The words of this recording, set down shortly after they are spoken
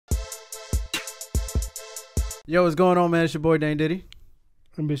Yo, what's going on, man? It's your boy Dane Diddy.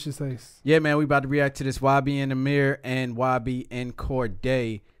 Ambitious Ace. Yeah, man, we about to react to this YBN Nahmir and YBN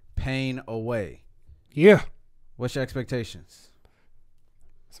Cordae, Pain Away. Yeah. What's your expectations?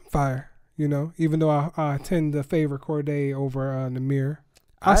 Some fire, you know, even though I tend to favor Cordae over Nahmir.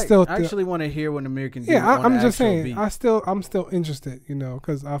 I actually want to hear what Nahmir can do. Yeah, on I'm the just actual saying, beat. I'm still interested, you know,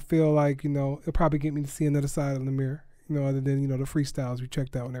 because I feel like, you know, it'll probably get me to see another side of Nahmir, you know, other than, you know, the freestyles we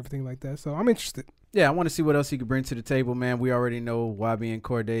checked out and everything like that. So I'm interested. Yeah, I want to see what else he could bring to the table, man. We already know YBN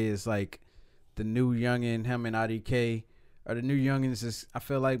Cordae is like the new youngin. Him and IDK are the new youngins. I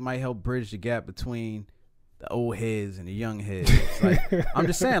feel like might help bridge the gap between the old heads and the young heads. Like, I'm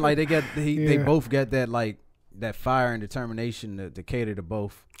just saying, like they both got that like that fire and determination to cater to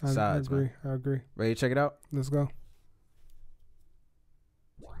both sides. I agree. Man. I agree. Ready to check it out? Let's go.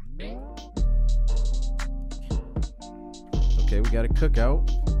 Okay, we got a cookout.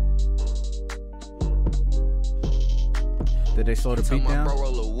 Did they slow the beat down?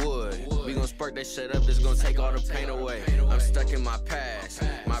 We gon' spark that shit up, it's gon' take all the pain away. I'm stuck in my past.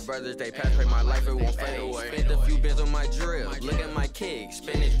 My brothers, they pass by my life, it won't fade away. Spent a few bins on my drill, look at my kick.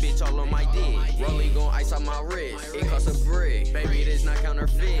 Spanish bitch all on my dick. Rollie gon' ice on my wrist, it costs a brick. Baby, this not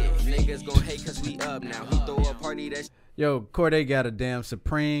counterfeit. Niggas gon' hate cause we up now. He throw a party that's... Yo, Cordae got a damn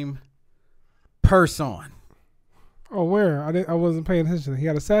Supreme purse on. Oh, where? I wasn't paying attention. He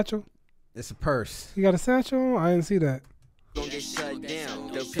got a satchel? It's a purse. He got a satchel? I didn't see that. Gonna get shut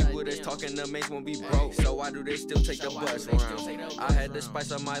down. The people that's talking the mates won't be broke. So why do they still take the bus around? I had the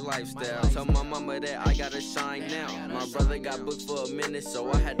spice of my lifestyle. Tell my mama that I gotta shine now. My brother got booked for a minute,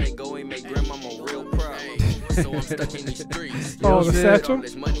 so I had to go and make grandmama real proud. So I'm stuck in these streets. Oh, the satchel?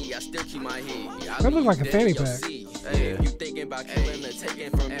 This money, I still keep my head. That look like a fanny pack. Hey, you thinking about killing or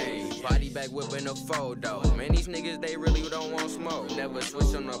taking from me? Body bag whipping a photo. Man, these niggas, they really don't want smoke. Never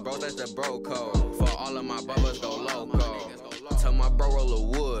switch on the bro, that's the bro code. For all of my brothers go loco. Tell my bro roll of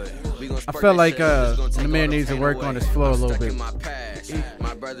wood. I feel like Nahmir needs to work on his flow a little bit.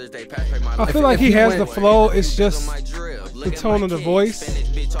 I feel like he has the flow. It's just the tone of the voice.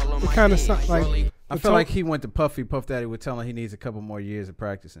 It kind of sounds like. I feel like he went to Puffy. Puff Daddy would tell him he needs a couple more years of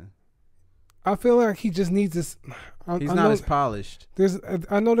practicing. I feel like he just needs this. He's not as polished.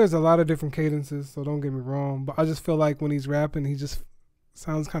 I know there's a lot of different cadences, so don't get me wrong. But I just feel like when he's rapping, he just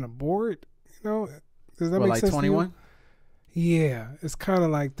sounds kind of bored. You know, does that make sense? Like 21? Yeah, it's kind of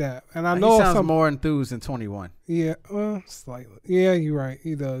like that. And I He know sounds more enthused than 21. Yeah, slightly. Yeah, you're right.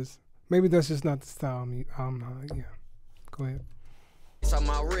 He does. Maybe that's just not the style. Yeah. Go ahead. On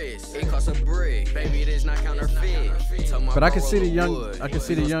my wrist, it costs a brick. Baby, this not counterfeit. But I can see the young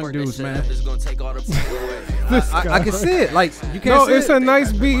dudes, man. I can see it. Like you can't. No, see it's it. a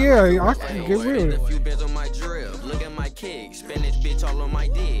nice beat. Yeah, I can get real. A few bins on my drill. Look at my kick. Spanish bitch all on my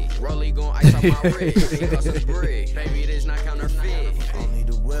dick. Rollie gon' ice on my wrist. It costs a brick. Baby, this not counterfeit. Only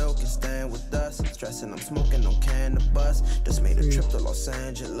the real can stand with us. Stressing, I'm smoking on cannabis. Just made a trip to Los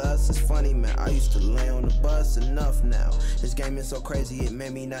Angeles. It's funny, man. I used to lay on the bus enough now. This game is so crazy, it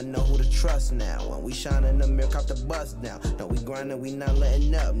made me not know who to trust now. When we shine in the mirror, cop the bus now. No, we grinding, we not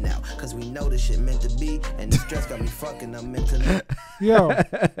letting up now. Cause we know this shit meant to be. And the stress got me fucking, I'm mentally. Yo,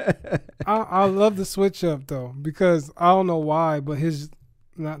 I love the switch up though, because I don't know why, but his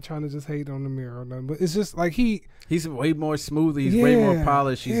not trying to just hate on Nahmir or nothing, but it's just like he's way more smooth. He's way more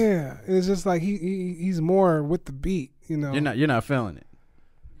polished. It's just like he's more with the beat. You know, you're not feeling it.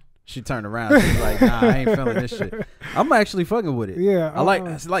 She turned around. She's like, nah, I ain't feeling this shit. I'm actually fucking with it. Yeah, I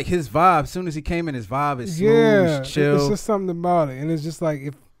like his vibe. As soon as he came in, his vibe is smooth, chill. It's just something about it, and it's just like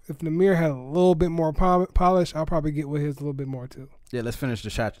if Nahmir had a little bit more polish, I'll probably get with his a little bit more too. Yeah, let's finish the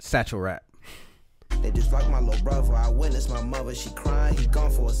satchel rap. They just like my little brother. I witnessed my mother, she crying. He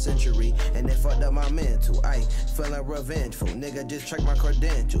gone for a century, and they fucked up my mental. I feeling revengeful. Nigga, just check my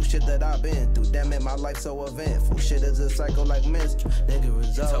credentials. Shit that I've been through. Damn it, my life so eventful. Shit is a cycle like menstrual. Nigga,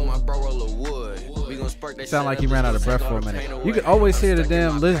 result. Tell my bro roll of wood. We gon' spark that. Sound like he ran out of breath for a minute. You can always hear the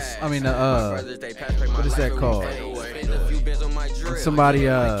damn list. I mean, what is that called? Somebody,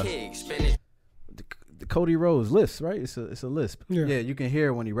 the Cody Rose lisp, right? It's a lisp. Yeah, you can hear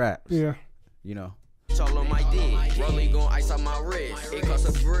it when he raps. Yeah, you know. All on my dick. Rollie gon' ice on my wrist. It costs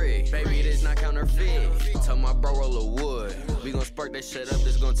a brick. Baby, this not counterfeit. Tell my bro roll of wood. We gon' spark that shit up.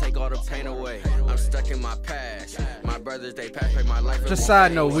 This gon' take all the pain away. I'm stuck in my past. My brothers, they pass by my life. Just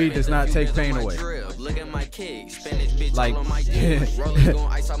side note, weed does not take pain away. Look at my kick. Spanish bitch like, all on my dick. Rollie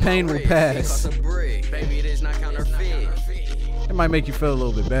gon' ice on my pain will pass. It costs a brick. Baby, this not counterfeit. It might make you feel a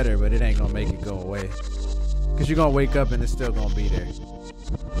little bit better, but it ain't gonna make it go away. Cause you're gonna wake up and it's still gonna be there.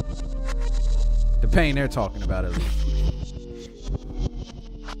 The pain they're talking about at least.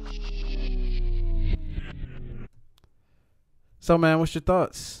 So, man, what's your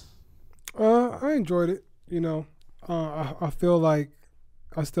thoughts? I enjoyed it. You know, I feel like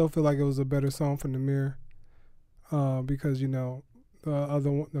I still feel like it was a better song from Nahmir, because you know the other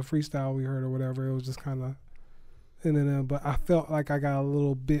one, the freestyle we heard or whatever, it was just kind of but I felt like I got a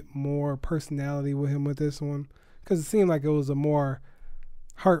little bit more personality with him with this one, because it seemed like it was a more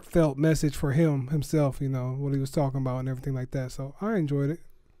heartfelt message for himself, you know, what he was talking about and everything like that. So I enjoyed it.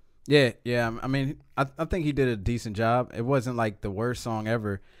 Yeah. I mean, I think he did a decent job. It wasn't like the worst song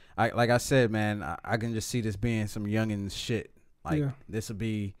ever. Like I said, man, I can just see this being some youngins shit. Like this will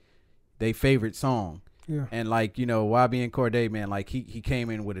be their favorite song. Yeah. And like, you know, YBN Cordae, man, like he came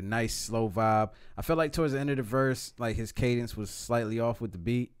in with a nice slow vibe. I felt like towards the end of the verse, like his cadence was slightly off with the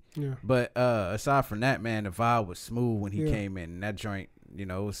beat. Yeah. But aside from that, man, the vibe was smooth when he came in. And that joint, you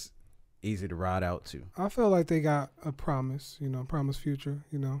know, it was easy to ride out to. I feel like they got a promise, you know, promise future,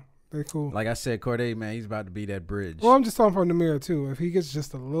 you know. They cool. Like I said, Cordae, man, he's about to be that bridge. Well, I'm just talking from Nahmir too. If he gets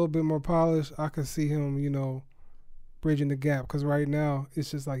just a little bit more polished, I can see him, you know, bridging the gap. Because right now,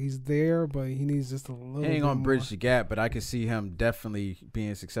 it's just like he's there, but he needs just a little bit more. He ain't going to bridge the gap, but I can see him definitely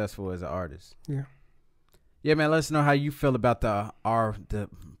being successful as an artist. Yeah. Yeah, man, let us know how you feel about the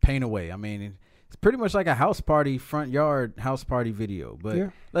Paint Away. I mean, it's pretty much like a house party, front yard house party video.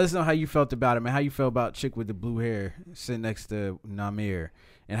 But let us know how you felt about it, man. How you felt about chick with the blue hair sitting next to Nahmir.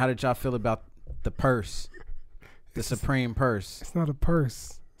 And how did y'all feel about the purse, the Supreme purse? It's not a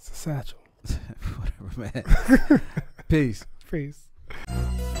purse. It's a satchel. Whatever, man. Peace. Peace.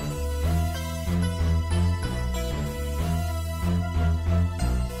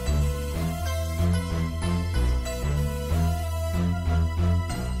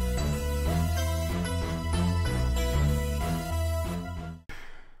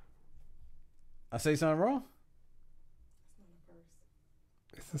 I say something wrong?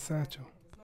 It's a satchel.